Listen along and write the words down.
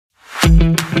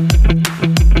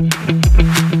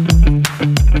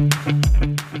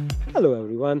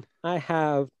everyone. I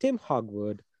have Tim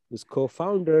Hogwood, who's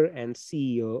co-founder and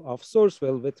CEO of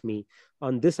Sourcewell with me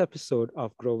on this episode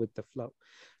of Grow with the Flow.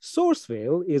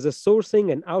 Sourcewell is a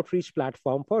sourcing and outreach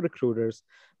platform for recruiters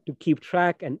to keep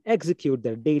track and execute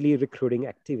their daily recruiting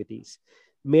activities.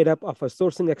 Made up of a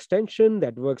sourcing extension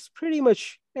that works pretty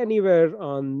much anywhere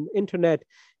on internet,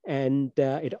 and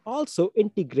it also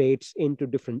integrates into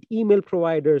different email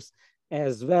providers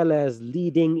as well as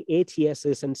leading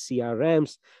ATSs and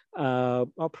CRMs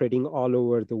operating all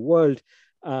over the world.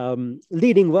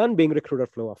 Leading one being Recruiter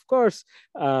Flow, of course.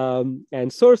 And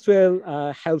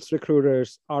Sourcewell helps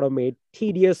recruiters automate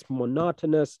tedious,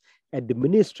 monotonous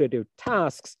administrative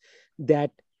tasks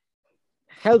that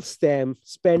helps them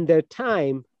spend their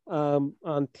time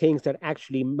on things that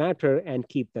actually matter and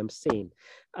keep them sane.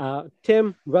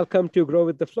 Tim, welcome to Grow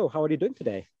with the Flow. How are you doing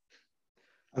today?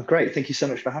 I'm great. Thank you so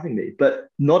much for having me, but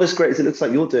not as great as it looks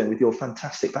like you're doing with your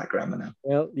fantastic background, Manan.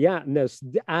 Well, yeah, no,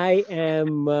 I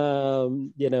am,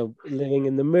 living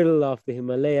in the middle of the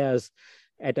Himalayas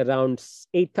at around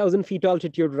 8,000 feet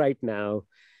altitude right now.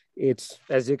 It's,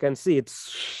 as you can see,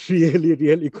 it's really,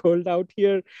 really cold out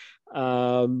here.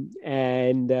 But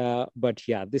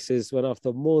yeah, this is one of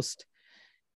the most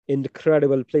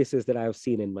incredible places that I've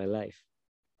seen in my life.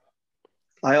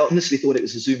 I honestly thought it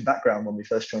was a Zoom background when we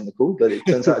first joined the call, but it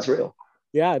turns out it's real.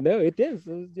 Yeah, no, it is,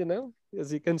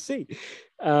 as you can see.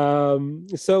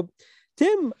 So,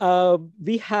 Tim,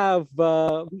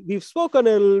 we've spoken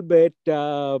a little bit,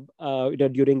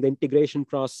 during the integration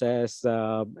process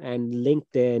and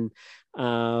LinkedIn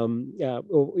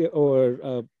over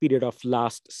a period of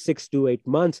last 6 to 8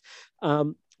 months.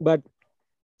 But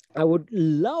I would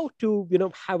love to,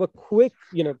 have a quick,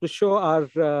 to show our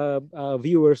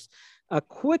viewers a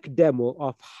quick demo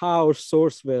of how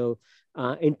Sourcewell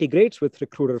integrates with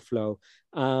Recruiter Flow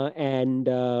and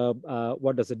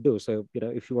what does it do. So,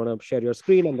 if you want to share your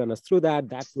screen and run us through that,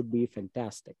 that would be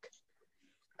fantastic.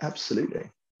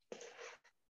 Absolutely.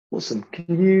 Awesome.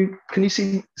 Can you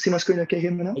see my screen okay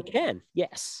here now? I can,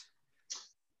 yes.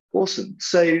 Awesome.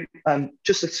 So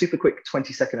just a super quick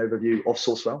 20-second overview of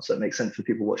Sourcewell, so it makes sense for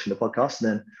people watching the podcast, and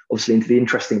then obviously into the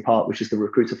interesting part, which is the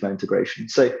Recruiter Flow integration.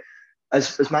 So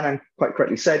as Manan quite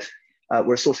correctly said,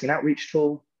 we're a sourcing and outreach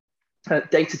tool.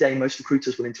 Day to day, most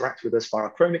recruiters will interact with us via our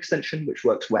Chrome extension, which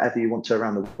works wherever you want to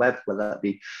around the web, whether that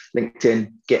be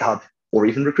LinkedIn, GitHub, or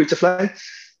even Recruiter Flow.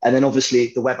 And then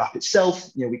obviously the web app itself,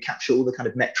 we capture all the kind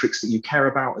of metrics that you care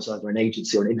about as either an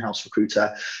agency or an in-house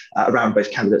recruiter around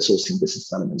both candidate sourcing and business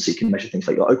development. So you can measure things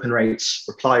like your open rates,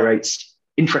 reply rates,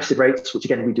 interested rates, which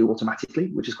again, we do automatically,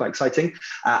 which is quite exciting,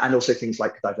 and also things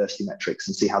like diversity metrics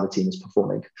and see how the team is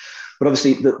performing. But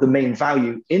obviously the main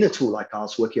value in a tool like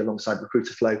ours working alongside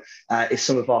Recruiter Flow is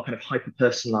some of our kind of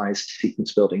hyper-personalized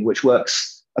sequence building, which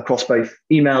works across both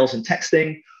emails and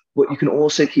texting, but you can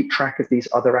also keep track of these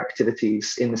other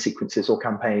activities in the sequences or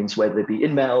campaigns, whether they be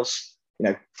emails,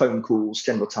 phone calls,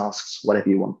 general tasks, whatever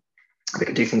you want. We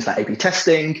can do things like A/B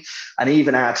testing and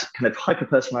even add kind of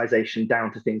hyper-personalization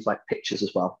down to things like pictures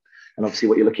as well. And obviously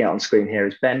what you're looking at on screen here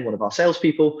is Ben, one of our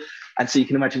salespeople. And so you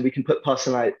can imagine we can put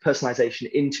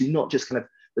personalization into not just kind of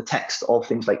the text of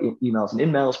things like emails and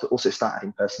in-mails, but also start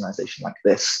adding personalization like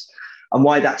this. And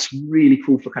why that's really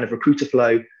cool for kind of Recruiter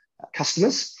Flow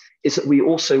customers is that we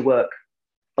also work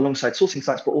alongside sourcing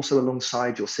sites, but also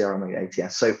alongside your CRM or your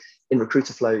ATS. So in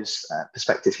Recruiter Flow's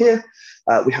perspective here,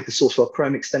 we have the Sourcewell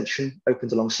Chrome extension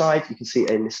opened alongside. You can see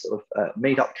a list of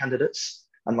made up candidates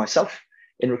and myself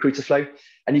in Recruiter Flow,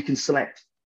 and you can select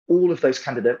all of those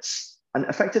candidates and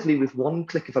effectively with one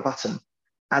click of a button,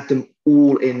 add them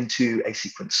all into a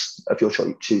sequence of your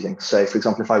choosing. So for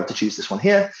example, if I were to choose this one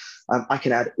here, I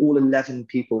can add all 11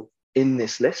 people in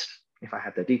this list. If I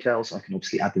have their details, I can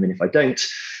obviously add them in if I don't.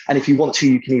 And if you want to,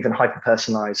 you can even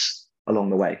hyper-personalize along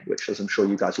the way, which, as I'm sure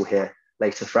you guys will hear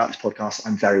later throughout this podcast,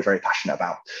 I'm very, very passionate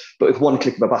about. But with one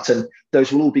click of a button,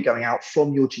 those will all be going out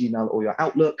from your Gmail or your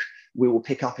Outlook. We will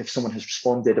pick up if someone has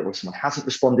responded or if someone hasn't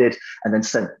responded, and then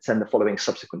send the following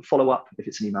subsequent follow-up if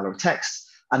it's an email or a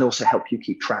text, and also help you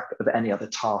keep track of any other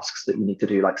tasks that you need to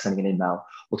do, like sending an email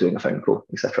or doing a phone call,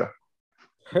 etc.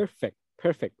 Perfect.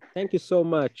 Thank you so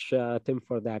much, Tim,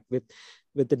 for that. With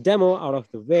the demo out of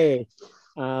the way,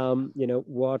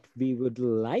 what we would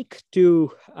like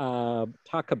to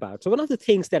talk about. So one of the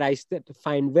things that I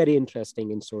find very interesting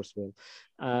in Sourcewell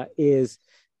is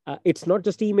it's not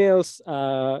just emails,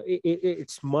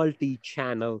 it's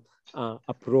multi-channel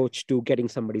approach to getting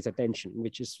somebody's attention,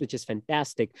 which is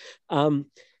fantastic.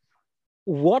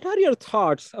 What are your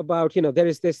thoughts about, there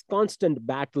is this constant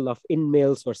battle of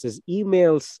in-mails versus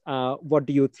emails. What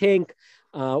do you think?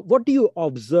 What do you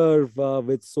observe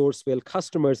with Sourcewell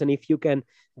customers? And if you can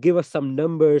give us some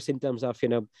numbers in terms of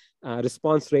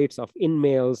response rates of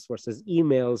in-mails versus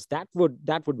emails, that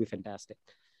would be fantastic.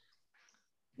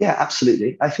 Yeah,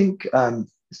 absolutely. I think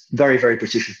it's very, very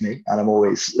British of me, and I'm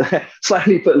always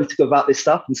slightly political about this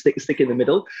stuff and stick in the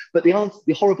middle. But the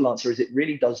horrible answer is it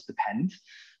really does depend.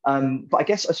 But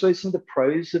I suppose some of the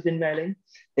pros of in-mailing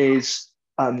is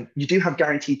you do have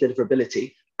guaranteed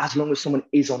deliverability as long as someone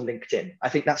is on LinkedIn. I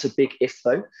think that's a big if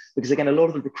though, because again, a lot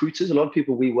of the recruiters, a lot of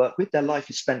people we work with, their life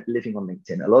is spent living on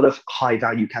LinkedIn. A lot of high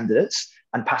value candidates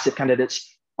and passive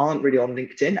candidates aren't really on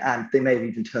LinkedIn, and they may have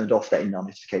even turned off their email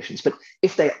notifications. But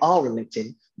if they are on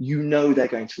LinkedIn, you know they're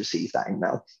going to receive that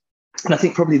email. And I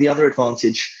think probably the other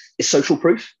advantage is social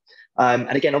proof.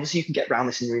 And again, obviously, you can get around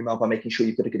this in your email by making sure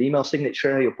you've got a good email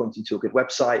signature, you're pointing to a good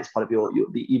website, it's part of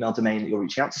the email domain that you're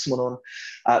reaching out to someone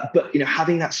on. But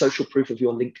having that social proof of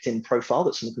your LinkedIn profile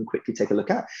that someone can quickly take a look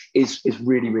at is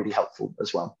really, really helpful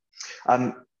as well.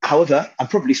 However, I'm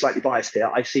probably slightly biased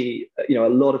here. I see a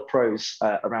lot of pros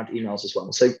around emails as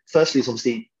well. So firstly, is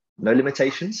obviously no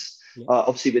limitations. Yeah.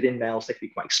 Obviously, with emails, they can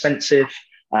be quite expensive.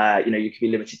 You can be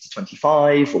limited to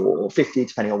 25 or 50,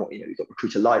 depending on what, you've got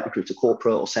Recruiter Lite, Recruiter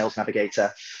Corporate, or Sales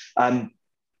Navigator.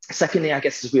 Secondly, I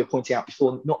guess, as we were pointing out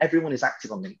before, not everyone is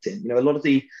active on LinkedIn. A lot of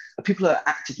the people who are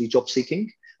actively job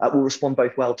seeking will respond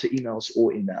both well to emails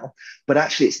or in-mail. But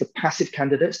actually, it's the passive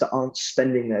candidates that aren't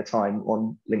spending their time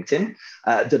on LinkedIn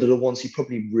that are the ones you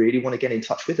probably really want to get in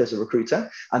touch with as a recruiter.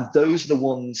 And those are the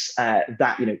ones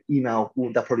that, email,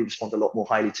 they'll probably respond a lot more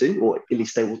highly to, or at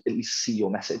least they will at least see your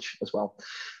message as well.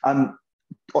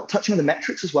 Touching on the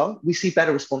metrics as well, we see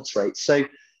better response rates. So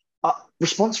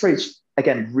response rates,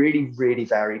 again, really, really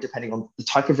vary depending on the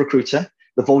type of recruiter,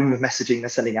 the volume of messaging they're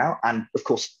sending out, and of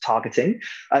course, targeting.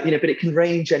 But it can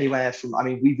range anywhere from,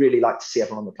 we really like to see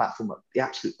everyone on the platform at the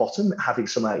absolute bottom, having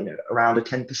somewhere, around a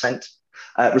 10%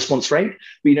 response rate.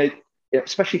 But,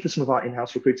 especially for some of our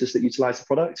in-house recruiters that utilize the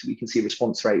product, we can see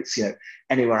response rates,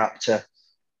 anywhere up to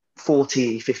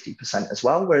 40, 50% as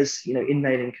well. Whereas,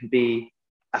 in-mailing can be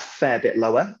a fair bit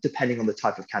lower, depending on the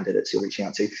type of candidates you're reaching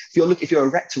out to. If you're a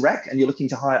rec to rec and you're looking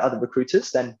to hire other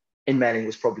recruiters, then in-mailing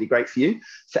was probably great for you.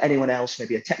 For anyone else,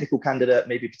 maybe a technical candidate,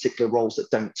 maybe particular roles that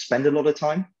don't spend a lot of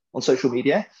time on social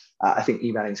media, I think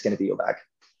emailing is going to be your bag.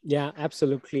 Yeah,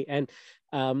 absolutely. And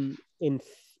in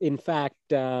fact,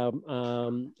 for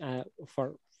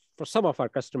some of our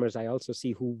customers, I also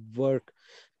see who work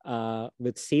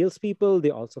with salespeople,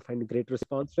 they also find great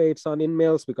response rates on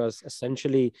in-mails, because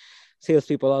essentially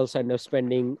salespeople also end up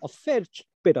spending a fair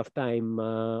bit of time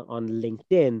on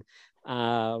LinkedIn,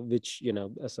 which,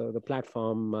 so the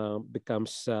platform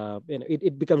becomes,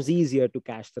 it becomes easier to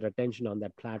catch their attention on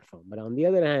that platform. But on the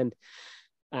other hand,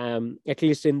 at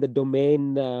least in the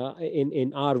domain,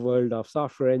 in our world of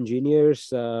software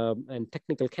engineers and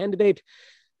technical candidate,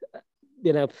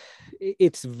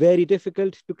 it's very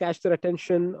difficult to catch their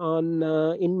attention on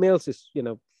in-mails. Is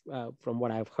from what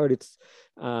I've heard, it's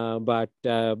I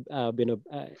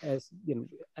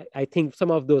think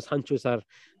some of those hunches are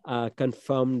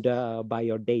confirmed by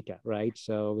your data, right?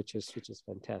 So which is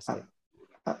fantastic.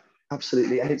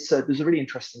 Absolutely. And there's a really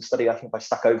interesting study, I think, by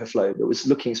Stack Overflow that was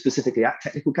looking specifically at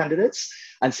technical candidates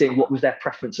and seeing what was their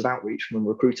preference of outreach from a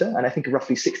recruiter. And I think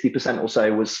roughly 60% or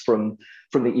so was from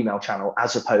the email channel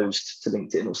as opposed to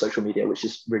LinkedIn or social media, which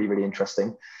is really, really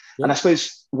interesting. Yeah. And I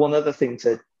suppose one other thing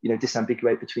to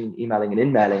disambiguate between emailing and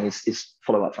in-mailing is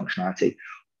follow-up functionality.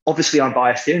 Obviously, I'm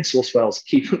biased here, and Sourcewell's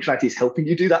key functionality is helping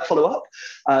you do that follow-up.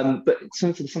 But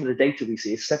some of the data we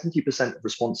see is 70% of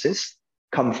responses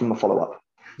come from a follow-up.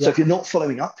 So if you're not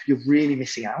following up, you're really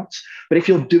missing out. But if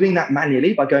you're doing that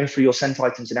manually by going through your sent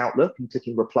items in Outlook and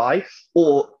clicking reply,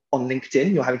 or on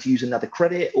LinkedIn, you're having to use another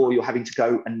credit, or you're having to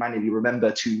go and manually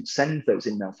remember to send those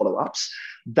in-mail follow-ups,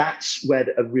 that's where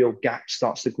a real gap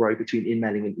starts to grow between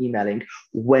in-mailing and emailing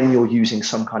when you're using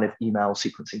some kind of email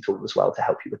sequencing tool as well to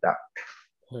help you with that.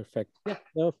 Perfect. Yeah,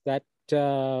 no, that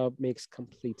makes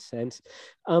complete sense.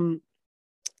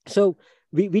 So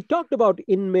we talked about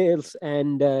in-mails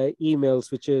and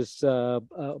emails, which is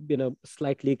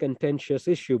slightly contentious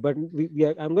issue, but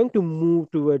I'm going to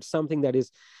move towards something that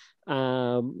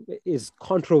is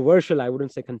controversial. I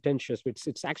wouldn't say contentious, but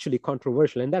it's actually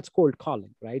controversial, and that's cold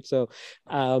calling, right? So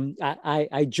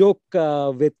I joke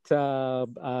with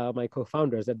my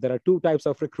co-founders that there are two types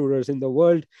of recruiters in the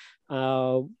world: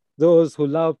 those who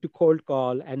love to cold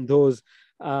call, and those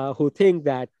who think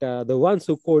that the ones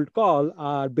who cold call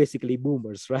are basically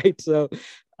boomers, right? So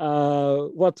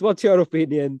what's your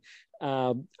opinion?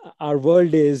 Our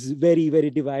world is very,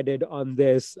 very divided on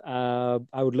this.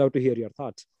 I would love to hear your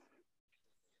thoughts.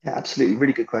 Yeah, absolutely.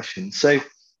 Really good question. So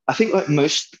I think like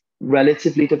most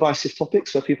relatively divisive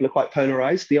topics where people are quite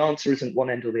polarized, the answer isn't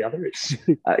one end or the other. It's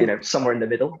somewhere in the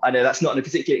middle. I know that's not a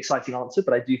particularly exciting answer,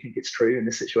 but I do think it's true in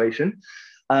this situation.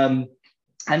 Um,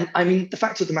 and I mean, the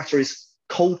fact of the matter is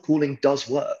cold calling does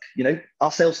work.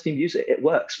 Our sales team use it. It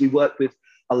works. We work with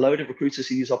a load of recruiters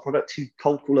who use our product who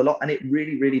cold call a lot, and it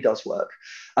really, really does work.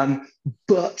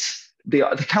 But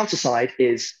the counter side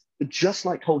is just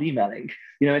like cold emailing.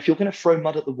 If you're going to throw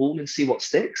mud at the wall and see what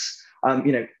sticks,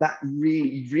 that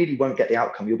really, really won't get the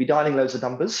outcome. You'll be dialing loads of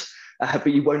numbers, but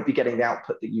you won't be getting the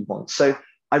output that you want. So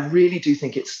I really do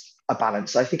think it's a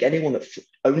balance. I think anyone that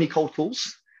only cold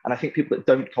calls, and I think people that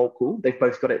don't cold call, they've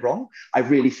both got it wrong. I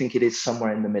really think it is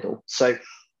somewhere in the middle. So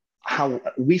how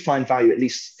we find value, at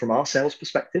least from our sales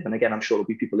perspective, and again, I'm sure there'll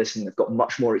be people listening that've got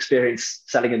much more experience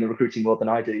selling in the recruiting world than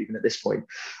I do, even at this point.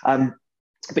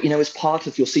 But as part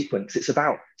of your sequence, it's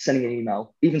about sending an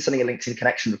email, even sending a LinkedIn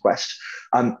connection request,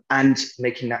 and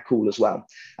making that call as well.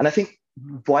 And I think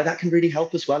why that can really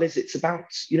help as well is it's about,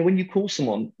 when you call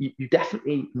someone, you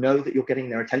definitely know that you're getting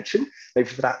their attention, maybe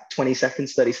for that 20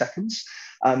 seconds, 30 seconds.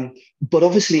 But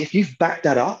obviously, if you've backed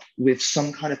that up with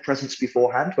some kind of presence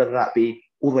beforehand, whether that be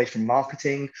all the way from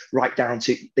marketing right down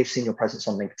to they've seen your presence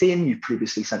on LinkedIn, you've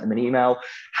previously sent them an email,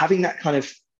 having that kind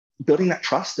of building that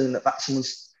trust and that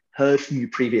someone's heard from you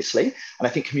previously. And I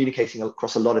think communicating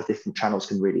across a lot of different channels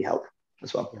can really help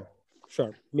as well.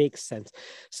 Sure. Makes sense.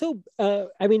 So,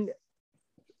 I mean,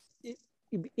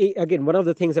 again, one of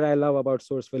the things that I love about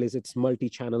Sourcewell is its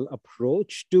multi-channel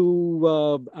approach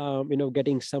to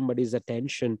getting somebody's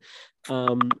attention,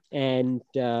 and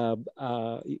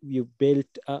you've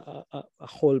built a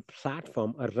whole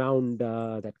platform around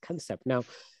that concept. Now,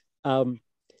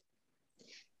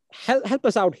 help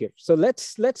us out here. So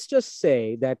let's just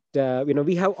say that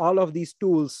we have all of these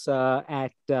tools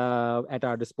at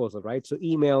our disposal, right? So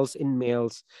emails,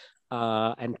 in-mails,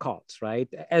 and calls, right?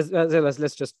 As well as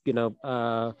let's just put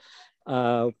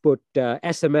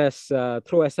SMS,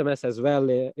 throw SMS as well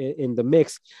in the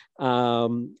mix,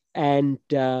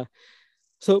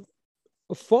 so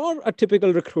for a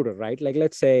typical recruiter, right? Like,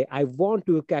 let's say I want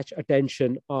to catch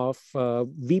attention of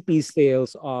VP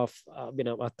sales of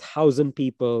 1,000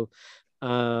 people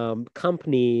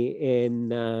company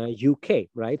in UK,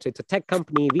 right? So it's a tech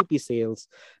company, VP sales.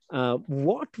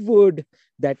 What would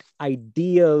that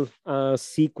ideal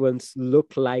sequence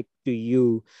look like to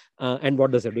you, and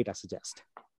what does your data suggest?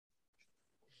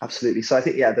 Absolutely. So I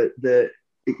think,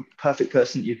 the perfect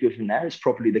person you've given there is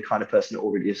probably the kind of person that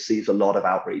already receives a lot of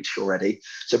outreach already.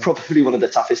 So probably one of the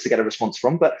toughest to get a response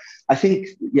from. But I think,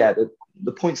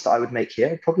 the points that I would make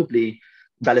here are probably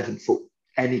relevant for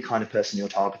any kind of person you're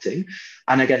targeting.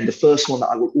 And again, the first one that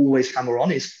I will always hammer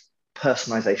on is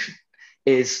personalization.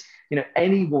 Is,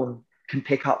 anyone can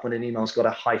pick up when an email's got a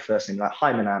hi first name, like,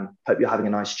 hi Manan, hope you're having a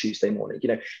nice Tuesday morning.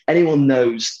 Anyone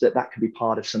knows that can be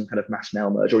part of some kind of mass mail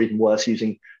merge, or even worse,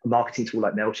 using a marketing tool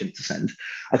like MailChimp to send.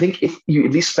 I think if you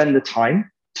at least spend the time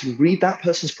to read that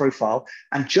person's profile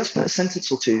and just put a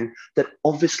sentence or two that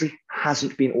obviously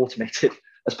hasn't been automated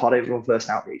as part of your first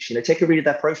outreach, take a read of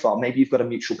their profile. Maybe you've got a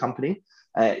mutual company.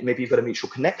 Maybe you've got a mutual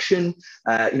connection,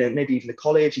 maybe even a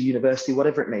college, a university,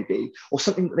 whatever it may be, or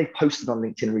something that they've posted on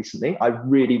LinkedIn recently. I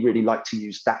really, really like to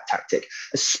use that tactic,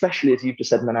 especially as you've just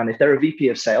said, Manan, if they're a VP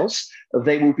of sales,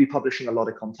 they will be publishing a lot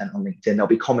of content on LinkedIn. They'll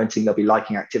be commenting, they'll be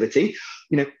liking activity,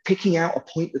 picking out a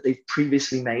point that they've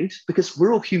previously made, because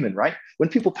we're all human, right? When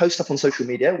people post stuff on social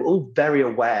media, we're all very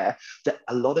aware that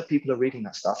a lot of people are reading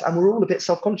that stuff, and we're all a bit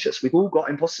self-conscious. We've all got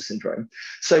imposter syndrome.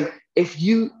 So if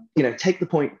you, take the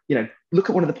point, look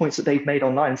at one of the points that they've made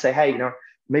online and say, hey,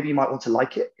 maybe you might want to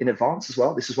like it in advance as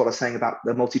well. This is what I was saying about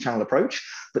the multi-channel approach,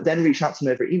 but then reach out to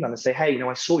them over email and say, hey,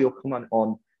 I saw your comment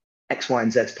on X, Y,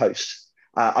 and Z's post.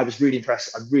 I was really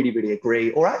impressed. I really, really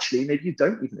agree. Or actually, maybe you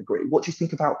don't even agree. What do you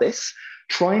think about this?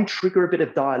 Try and trigger a bit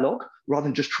of dialogue rather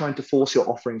than just trying to force your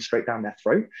offering straight down their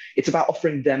throat. It's about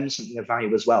offering them something of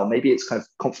value as well. Maybe it's kind of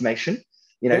confirmation.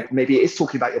 Maybe it is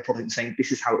talking about your product and saying,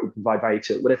 this is how it would provide value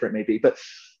to it, whatever it may be. But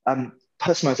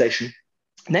personalization.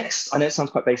 Next, I know it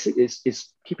sounds quite basic, is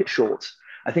keep it short.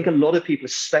 I think a lot of people,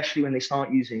 especially when they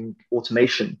start using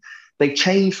automation, they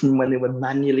change from when they were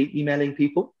manually emailing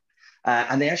people,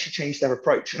 and they actually change their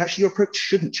approach. And actually, your approach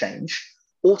shouldn't change.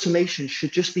 Automation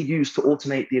should just be used to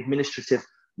automate the administrative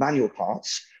manual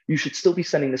parts. You should still be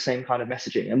sending the same kind of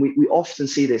messaging. And we often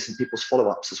see this in people's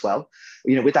follow-ups as well.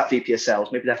 With that VP of sales,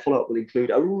 maybe their follow-up will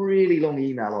include a really long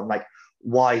email on like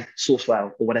why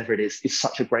Sourcewell or whatever it is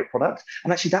such a great product.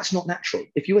 And actually, that's not natural.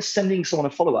 If you were sending someone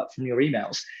a follow-up from your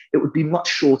emails, it would be much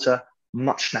shorter,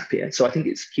 much snappier. So I think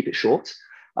it's keep it short.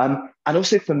 And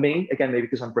also for me, again, maybe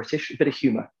because I'm British, a bit of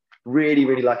humor. Really,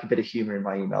 really like a bit of humor in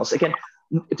my emails. Again,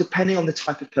 depending on the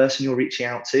type of person you're reaching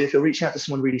out to, if you're reaching out to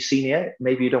someone really senior,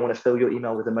 maybe you don't want to fill your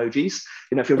email with emojis.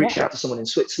 If you're reaching out to someone in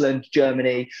Switzerland,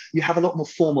 Germany, you have a lot more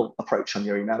formal approach on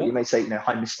your email. You may say,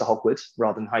 hi, Mr. Hogwood,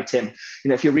 rather than hi, Tim.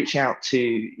 If you're reaching out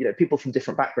to, people from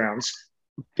different backgrounds,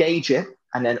 gauge it,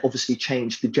 and then obviously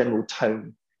change the general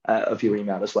tone of your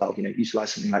email as well.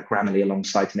 Utilize something like Grammarly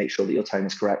alongside to make sure that your tone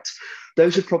is correct.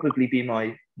 Those would probably be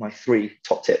my 3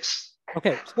 top tips.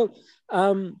 Okay, so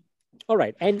all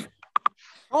right, and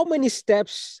how many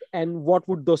steps and what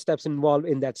would those steps involve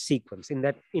in that sequence, in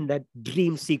that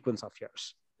dream sequence of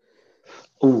yours?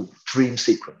 Oh, dream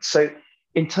sequence. So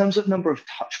in terms of number of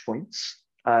touch points,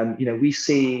 we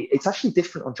see it's actually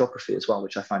different on geography as well,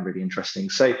 which I find really interesting.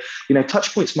 So,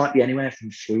 touch points might be anywhere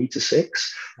from 3 to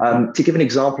 6. To give an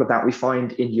example of that, we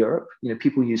find in Europe,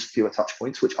 people use fewer touch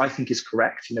points, which I think is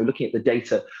correct. Looking at the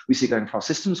data we see going through our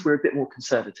systems, we're a bit more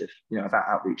conservative, about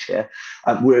outreach here.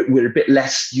 We're a bit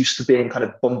less used to being kind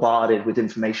of bombarded with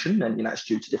information, and that's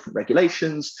due to different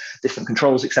regulations, different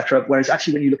controls, etc. Whereas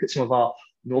actually, when you look at some of our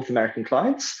North American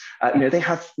clients, they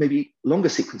have maybe longer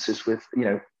sequences with,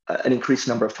 an increased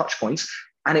number of touch points,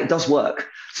 and it does work.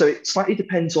 So it slightly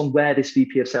depends on where this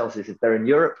VP of sales is. If they're in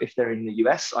Europe, if they're in the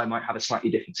US, I might have a slightly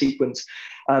different sequence.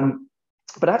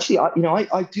 But actually,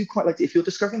 I do quite like to, if you're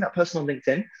discovering that person on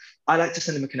LinkedIn, I like to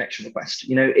send them a connection request.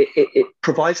 It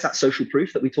provides that social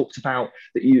proof that we talked about,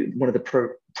 that one of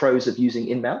the pros of using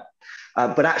InMail,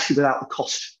 but actually without the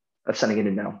cost of sending an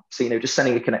email. So, just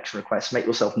sending a connection request, make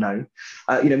yourself known,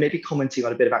 maybe commenting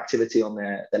on a bit of activity on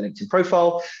their LinkedIn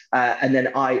profile. And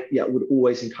then I would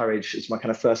always encourage, as my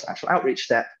kind of first actual outreach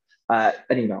step, an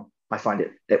email. I find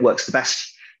it works the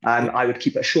best. I would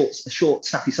keep it a short,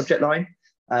 snappy subject line.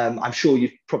 I'm sure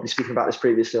you've probably spoken about this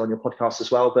previously on your podcast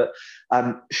as well, but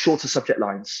shorter subject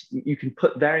lines. You can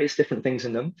put various different things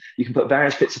in them. You can put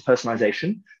various bits of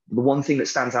personalization. The one thing that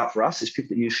stands out for us is people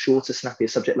that use shorter, snappier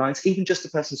subject lines, even just the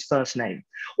person's first name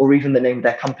or even the name of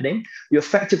their company. You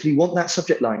effectively want that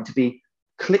subject line to be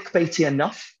clickbaity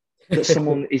enough that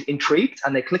someone is intrigued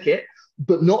and they click it,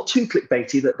 but not too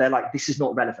clickbaity that they're like, this is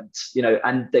not relevant,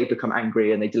 and they become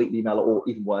angry and they delete the email, or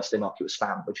even worse, they mark you as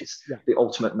spam, which is the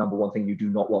ultimate number one thing you do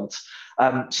not want.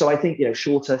 So I think,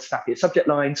 shorter, snappier subject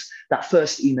lines, that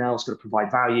first email is going to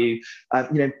provide value.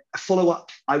 A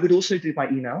follow-up, I would also do by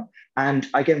email. And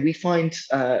again, we find,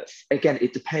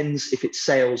 it depends if it's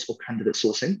sales or candidate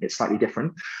sourcing, it's slightly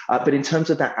different. But in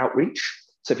terms of that outreach,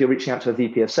 so if you're reaching out to a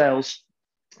VP of sales,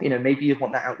 maybe you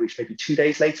want that outreach maybe 2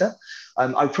 days later.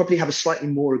 I would probably have a slightly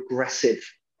more aggressive,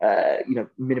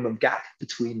 minimum gap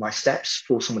between my steps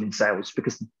for someone in sales,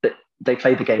 because they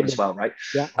play the game as well, right?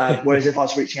 Yeah. Whereas if I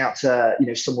was reaching out to,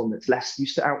 someone that's less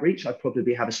used to outreach, I'd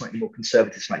probably have a slightly more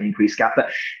conservative, slightly increased gap.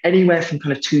 But anywhere from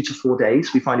kind of 2 to 4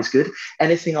 days, we find is good.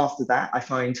 Anything after that, I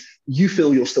find you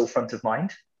feel you're still front of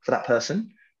mind for that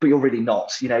person, but you're really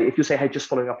not. If you say, hey, just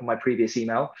following up on my previous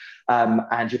email,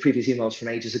 and your previous emails from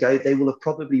ages ago, they will have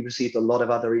probably received a lot of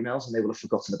other emails and they will have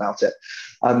forgotten about it.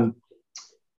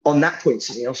 On that point,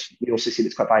 something else we also see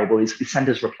that's quite valuable is the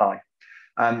sender's reply.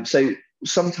 So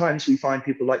sometimes we find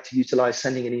people like to utilize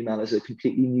sending an email as a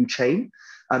completely new chain.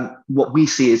 What we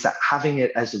see is that having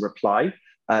it as a reply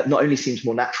not only seems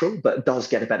more natural, but does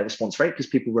get a better response rate because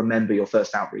people remember your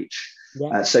first outreach.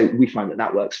 Yeah. So we find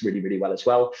that works really, really well as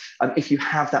well. If you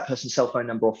have that person's cell phone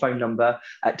number or phone number,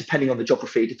 depending on the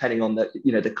geography, depending on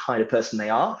the kind of person they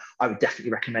are, I would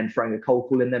definitely recommend throwing a cold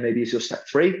call in there, maybe as your step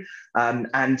 3.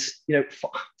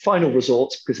 Final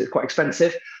resort, because it's quite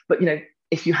expensive, but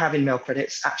if you have InMail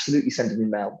credits, absolutely send an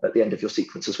email at the end of your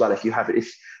sequence as well. If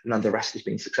none of the rest has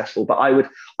been successful, but I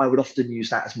would often use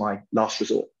that as my last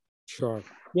resort. Sure.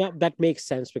 Yeah, that makes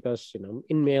sense because,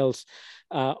 InMails,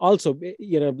 also,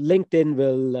 LinkedIn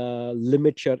will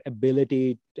limit your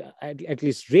ability, at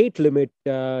least rate limit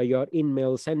your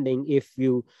InMail sending if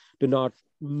you do not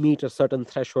meet a certain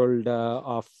threshold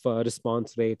of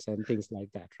response rates and things like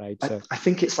that, right? So I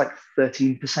think it's like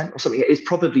 13% or something. It's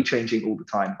probably changing all the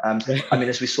time.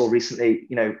 As we saw recently,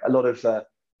 a lot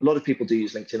of people do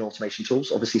use LinkedIn automation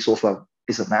tools. Obviously, Sourcewell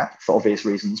isn't that for obvious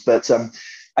reasons, but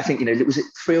I think, was it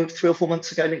three or 4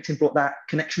 months ago, LinkedIn brought that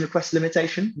connection request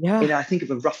limitation. Yeah. I think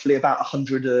of roughly about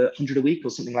 100 a week or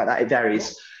something like that. It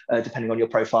varies depending on your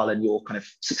profile and your kind of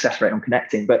success rate on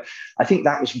connecting. But I think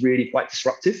that was really quite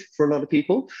disruptive for a lot of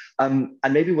people. And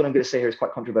maybe what I'm going to say here is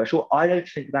quite controversial. I don't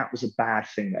think that was a bad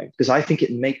thing though, because I think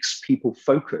it makes people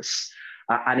focus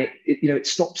and it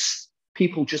stops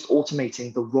people just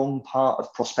automating the wrong part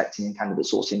of prospecting and candidate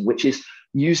sourcing, which is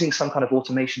using some kind of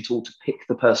automation tool to pick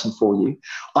the person for you.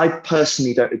 I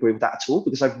personally don't agree with that at all,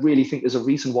 because I really think there's a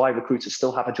reason why recruiters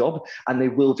still have a job, and they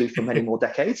will do for many more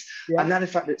decades. Yeah. And that, in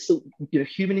fact, it's still,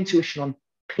 human intuition on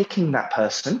picking that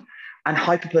person and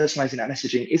hyper personalizing that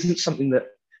messaging isn't something that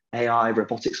AI,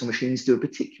 robotics, or machines do a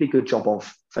particularly good job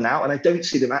of for now. And I don't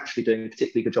see them actually doing a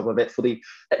particularly good job of it for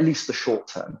at least the short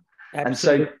term.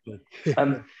 Absolutely.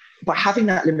 And so by having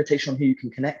that limitation on who you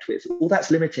can connect with, all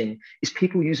that's limiting is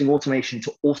people using automation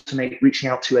to automate reaching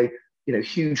out to a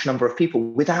huge number of people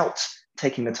without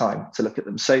taking the time to look at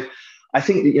them. So I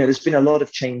think that there's been a lot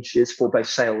of changes for both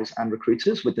sales and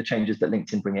recruiters with the changes that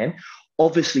LinkedIn bring in.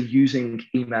 Obviously, using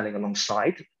emailing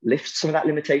alongside lifts some of that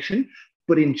limitation,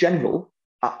 but in general,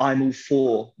 I'm all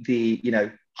for the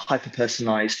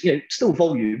hyper-personalized, still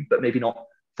volume, but maybe not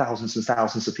thousands and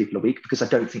thousands of people a week, because I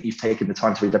don't think you've taken the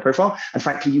time to read their profile, and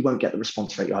frankly, you won't get the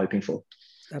response rate you're hoping for.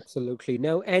 Absolutely.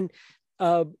 No, and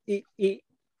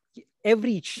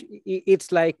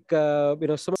it's like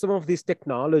some of these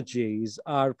technologies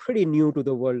are pretty new to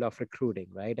the world of recruiting,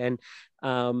 right? And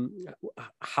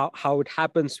how it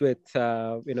happens with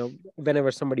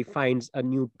whenever somebody finds a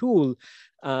new tool,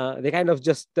 they kind of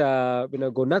just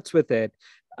go nuts with it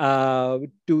to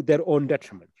their own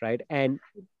detriment, right? And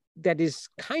that is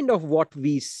kind of what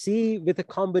we see with a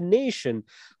combination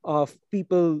of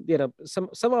people,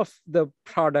 some of the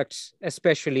products,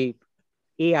 especially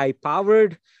AI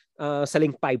powered,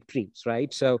 selling pipe dreams,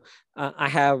 right? So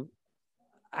I'm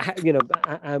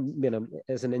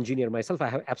as an engineer myself, I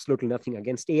have absolutely nothing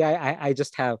against AI. I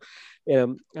just have,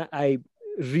 I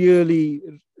really,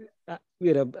 I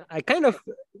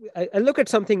look at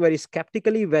something very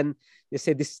skeptically when they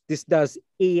say this does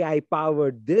AI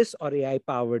powered this or AI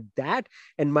powered that.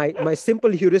 And my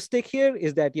simple heuristic here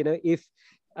is that, if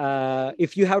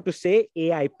you have to say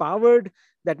AI powered,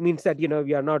 that means that,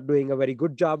 we are not doing a very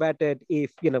good job at it.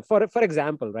 If, for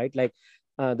example, right, like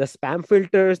the spam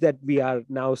filters that we are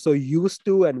now so used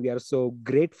to and we are so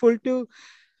grateful to,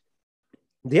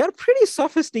 they are pretty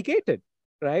sophisticated,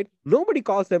 right? Nobody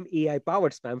calls them AI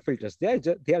powered spam filters. They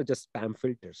are just spam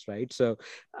filters, right? So,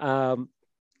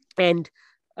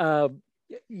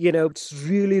 it's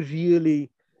really,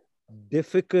 really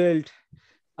difficult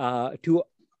to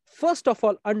first of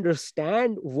all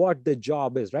understand what the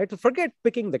job is, right? So forget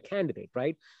picking the candidate,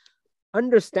 right?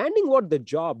 Understanding what the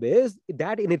job is,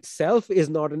 that in itself is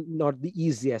not the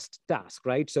easiest task,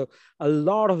 right? So a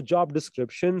lot of job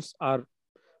descriptions are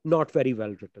not very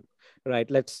well written, right?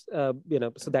 So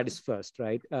that is first,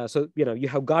 right? So you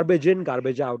have garbage in,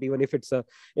 garbage out, even if it's a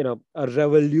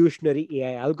revolutionary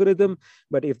AI algorithm.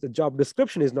 But if the job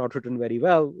description is not written very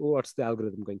well, what's the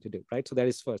algorithm going to do, right? So that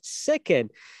is first.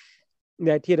 Second,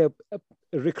 that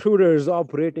recruiters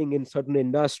operating in certain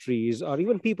industries, or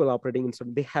even people operating in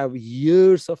certain, they have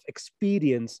years of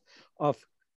experience of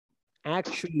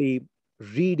actually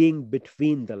reading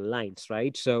between the lines,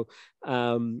 right? So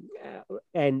and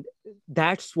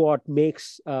that's what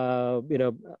makes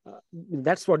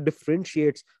that's what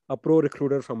differentiates a pro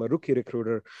recruiter from a rookie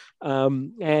recruiter.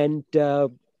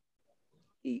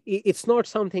 It's not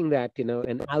something that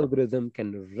an algorithm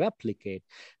can replicate,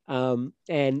 and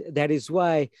that is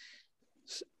why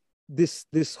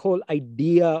this whole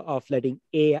idea of letting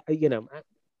AI,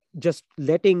 just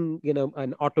letting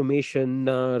an automation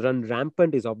run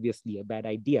rampant is obviously a bad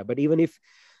idea. But even if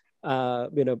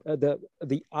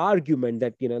the argument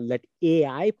that let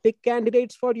AI pick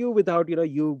candidates for you without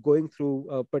you going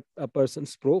through a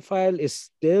person's profile is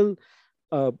still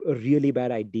a really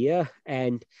bad idea.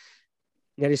 And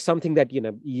that is something that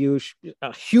a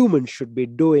human should be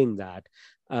doing that.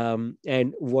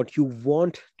 And what you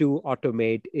want to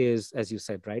automate is, as you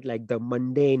said, right, like the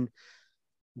mundane,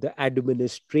 the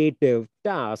administrative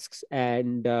tasks,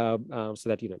 and so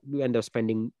that you end up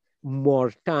spending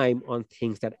more time on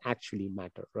things that actually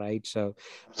matter, right? So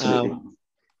I'm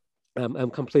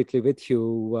completely with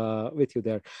you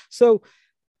there. So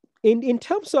in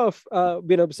terms of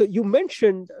so you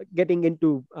mentioned getting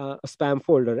into a spam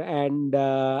folder, and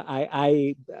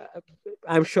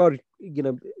I'm sure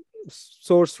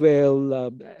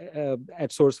Sourcewell, at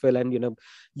Sourcewell, and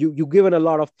you've given a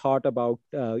lot of thought about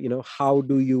how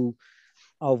do you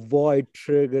avoid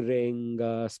triggering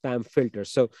spam filters.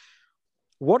 So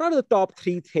what are the top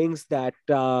 3 things that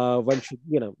one should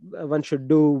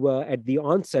do at the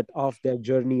onset of their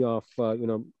journey of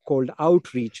cold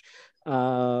outreach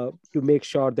to make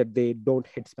sure that they don't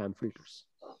hit spam filters?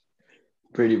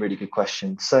 Really, really good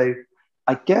question. So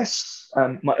I guess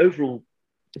my overall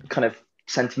kind of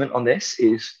sentiment on this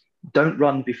is don't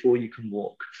run before you can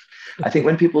walk. I think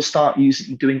when people start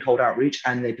doing cold outreach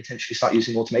and they potentially start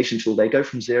using automation tool, they go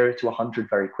from 0 to 100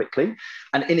 very quickly.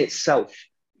 And in itself,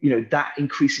 that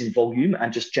increase in volume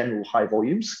and just general high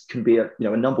volumes can be a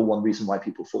number one reason why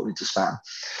people fall into spam.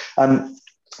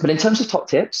 But in terms of top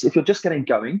tips, if you're just getting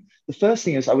going, the first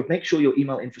thing is I would make sure your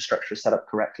email infrastructure is set up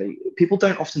correctly. People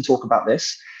don't often talk about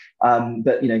this,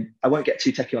 but I won't get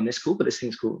too techie on this call, but this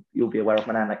thing's called, you'll be aware of,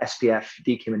 man, like SPF,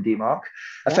 DKIM, and DMARC.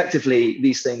 Yeah. Effectively,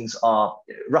 these things are,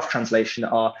 rough translation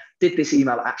are, did this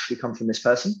email actually come from this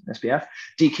person, SPF?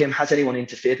 DKIM, has anyone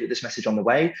interfered with this message on the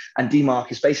way? And DMARC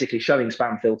is basically showing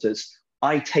spam filters,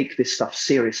 I take this stuff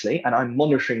seriously and I'm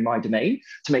monitoring my domain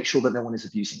to make sure that no one is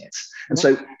abusing it. And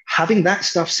so having that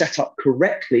stuff set up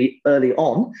correctly early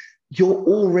on, you're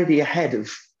already ahead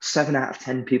of 7 out of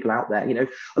 10 people out there.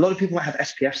 A lot of people might have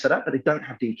SPF set up, but they don't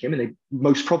have DKIM and they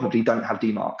most probably don't have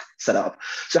DMARC set up.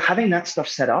 So having that stuff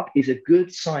set up is a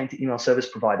good sign to email service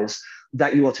providers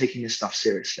that you are taking this stuff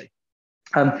seriously.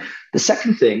 The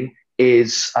second thing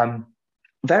is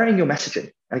varying your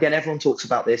messaging. And again, everyone talks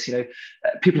about this,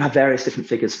 people have various different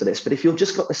figures for this, but if you've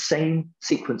just got the same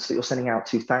sequence that you're sending out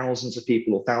to thousands of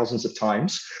people or thousands of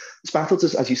times, spam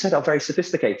filters, as you said, are very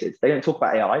sophisticated. They don't talk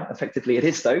about AI. Effectively, it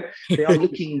is, though. They are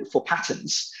looking for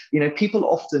patterns. People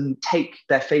often take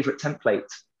their favorite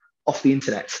template off the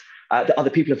internet that other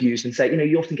people have used and say,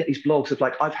 you often get these blogs of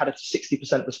like, I've had a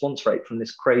 60% response rate from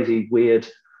this crazy, weird,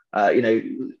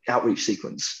 outreach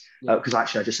sequence. Because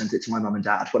actually I just sent it to my mum and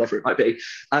dad, whatever it might be.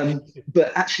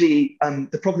 But actually,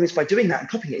 the problem is by doing that and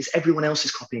copying it is everyone else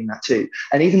is copying that too.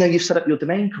 And even though you've set up your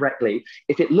domain correctly,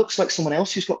 if it looks like someone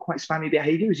else who's got quite spammy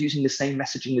behavior is using the same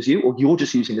messaging as you, or you're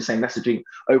just using the same messaging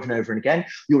over and over and again,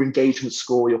 your engagement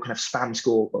score, your kind of spam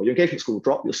score, or your engagement score will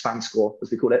drop, your spam score,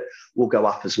 as we call it, will go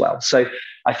up as well. So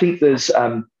I think there's,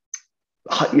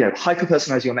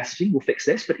 hyper-personalizing your messaging will fix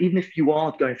this. But even if you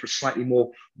are going for a slightly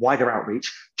more wider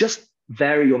outreach, just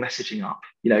vary your messaging up,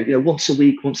 once a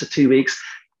week, once or 2 weeks,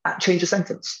 change a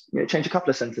sentence, change a couple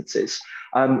of sentences.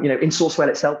 In Sourcewell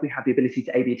itself, we have the ability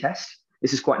to A/B test.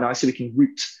 This is quite nice. So we can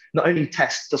route, not only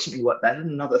test, does something work better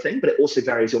than another thing, but it also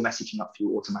varies your messaging up for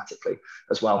you automatically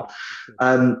as well.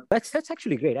 That's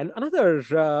actually great. And another,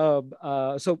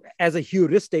 so as a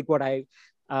heuristic, what I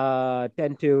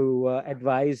tend to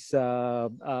advise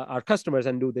our customers,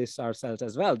 and do this ourselves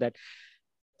as well, that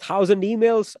 1,000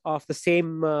 emails of the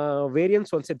same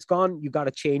variance, once it's gone, you got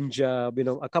to change,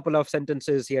 a couple of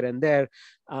sentences here and there.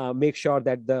 Make sure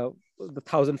that the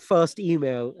 1,001st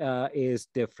email is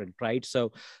different, right?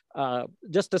 So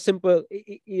just a simple,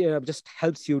 just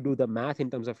helps you do the math in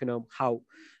terms of, how,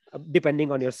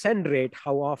 depending on your send rate,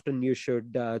 how often you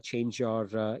should change your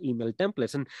email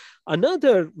templates. And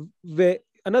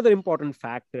another important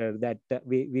factor that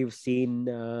we've seen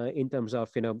in terms of,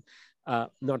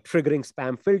 not triggering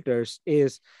spam filters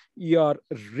is your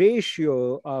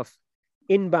ratio of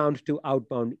inbound to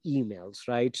outbound emails,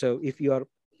 right? So if you're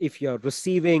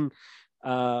receiving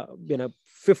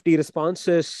 50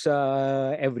 responses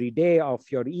every day of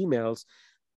your emails,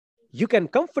 you can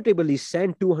comfortably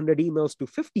send 200 emails to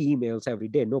 50 emails every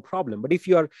day, no problem. But if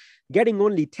you're getting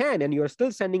only 10 and you're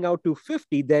still sending out to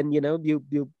 50, then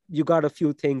you got a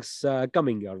few things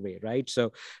coming your way, right?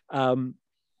 So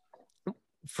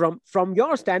from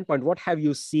your standpoint, what have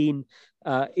you seen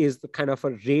is the kind of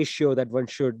a ratio that one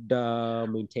should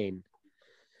maintain?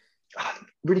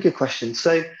 Really good question.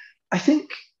 So I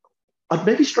think I'd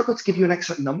maybe struggle to give you an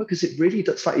exact number because it really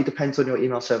slightly depends on your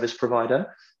email service provider.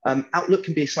 Outlook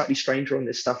can be slightly stranger on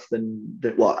this stuff than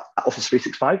Office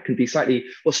 365 can be slightly,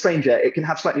 stranger. It can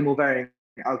have slightly more varying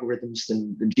algorithms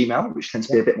than Gmail, which tends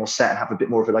to be a bit more set and have a bit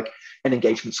more of an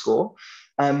engagement score.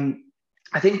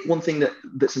 I think one thing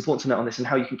that's important to note on this and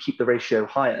how you can keep the ratio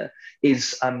higher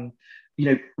is,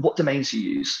 what domains you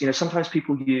use. Sometimes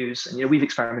people use, and we've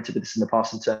experimented with this in the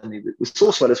past internally with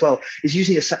Sourcewell as well, is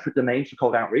using a separate domain for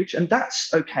cold outreach. And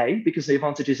that's okay because the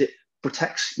advantage is it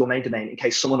protects your main domain in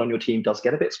case someone on your team does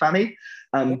get a bit spammy.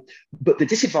 But the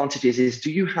disadvantage is,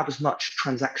 do you have as much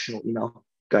transactional email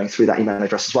going through that email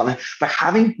address as well? Now, by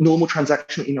having normal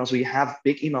transactional emails where you have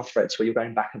big email threads where you're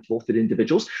going back and forth with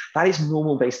individuals, that is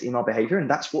normal based email behavior, and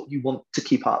that's what you want to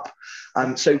keep up.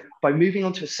 So by moving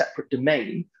on to a separate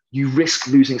domain, you risk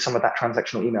losing some of that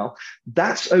transactional email.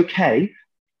 That's okay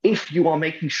if you are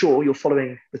making sure you're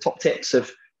following the top tips of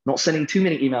not sending too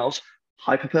many emails,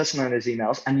 hyper-personalizing those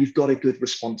emails, and you've got a good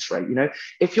response rate.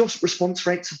 If your response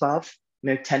rate's above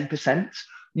 10%,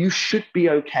 you should be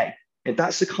okay.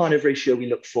 That's the kind of ratio we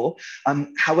look for.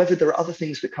 However, there are other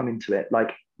things that come into it,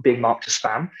 like being marked as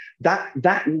spam. That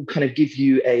will kind of give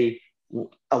you a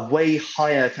way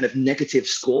higher kind of negative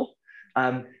score.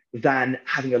 than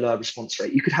having a lower response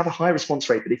rate. You could have a high response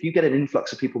rate, but if you get an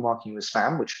influx of people marking you as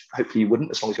spam, which hopefully you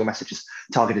wouldn't, as long as your message is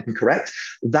targeted and correct,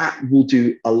 that will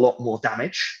do a lot more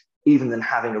damage even than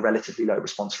having a relatively low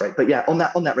response rate. But yeah, on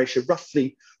that ratio,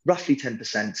 roughly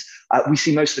 10%. We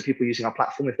see most of the people using our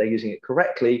platform, if they're using it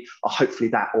correctly, are hopefully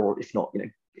that, or if not,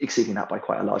 exceeding that by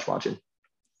quite a large margin.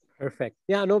 Perfect.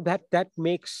 Yeah, no, that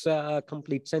makes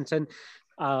complete sense. And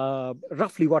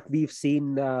roughly what we've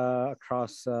seen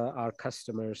across our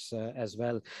customers as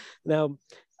well. Now,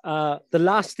 the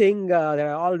last thing that I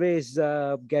always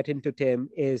get into, Tim,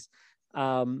 is,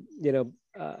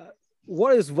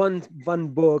 what is one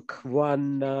book,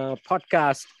 one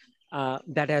podcast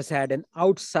that has had an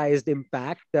outsized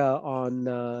impact on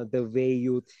the way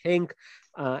you think,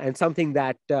 and something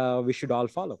that we should all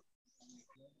follow?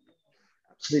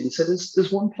 Absolutely. So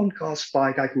there's one podcast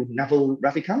by a guy called Naval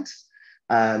Ravikant,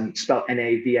 spelled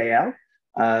Naval.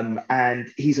 And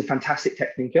he's a fantastic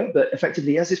tech thinker, but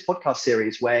effectively he has this podcast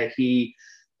series where he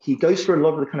goes through a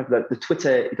lot of the kind of the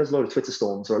Twitter, he does a lot of Twitter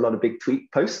storms or a lot of big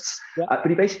tweet posts, but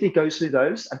he basically goes through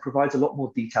those and provides a lot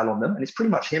more detail on them. And it's pretty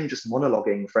much him just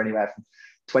monologuing for anywhere from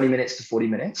 20 minutes to 40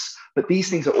 minutes. But these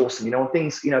things are awesome, on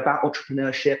things, about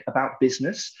entrepreneurship, about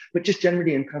business, but just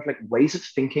generally in kind of like ways of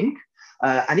thinking,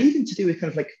 and even to do with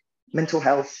kind of like mental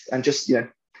health and just,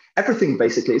 everything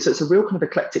basically. So it's a real kind of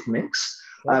eclectic mix.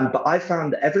 But I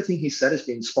found that everything he said has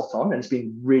been spot on, and it's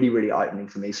been really, really eye-opening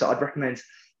for me. So I'd recommend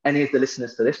any of the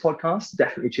listeners to this podcast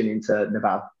definitely tune into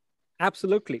Naval.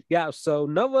 Absolutely. Yeah. So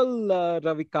Naval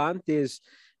Ravikant is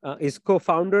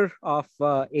co-founder of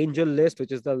AngelList,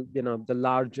 which is the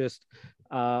largest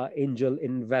angel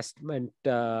investment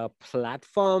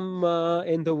platform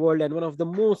in the world, and one of the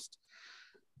most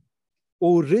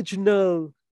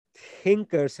original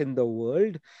thinkers in the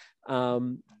world.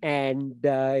 And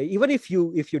even if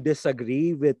you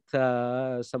disagree with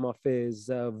some of his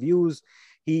views,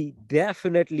 he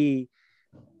definitely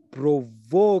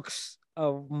provokes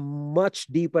a much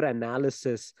deeper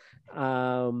analysis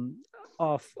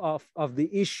of the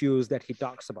issues that he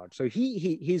talks about. So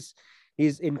he's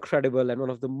incredible and one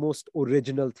of the most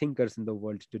original thinkers in the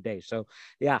world today. So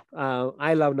yeah,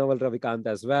 I love Naval Ravikant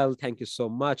as well. Thank you so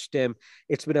much, Tim.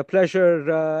 It's been a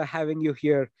pleasure having you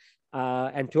here.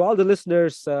 And to all the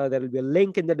listeners, there will be a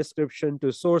link in the description to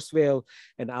Sourcewell,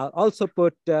 and I'll also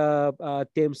put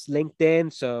Tim's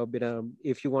LinkedIn. So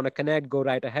if you want to connect, go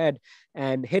right ahead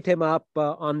and hit him up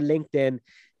on LinkedIn.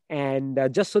 And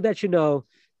just so that you know,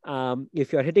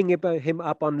 if you're hitting him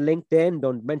up on LinkedIn,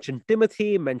 don't mention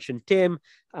Timothy, mention Tim,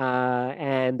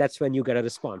 and that's when you get a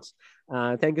response.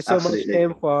 Thank you so much,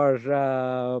 Tim, for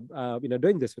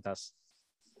doing this with us.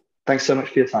 Thanks so much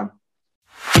for your time.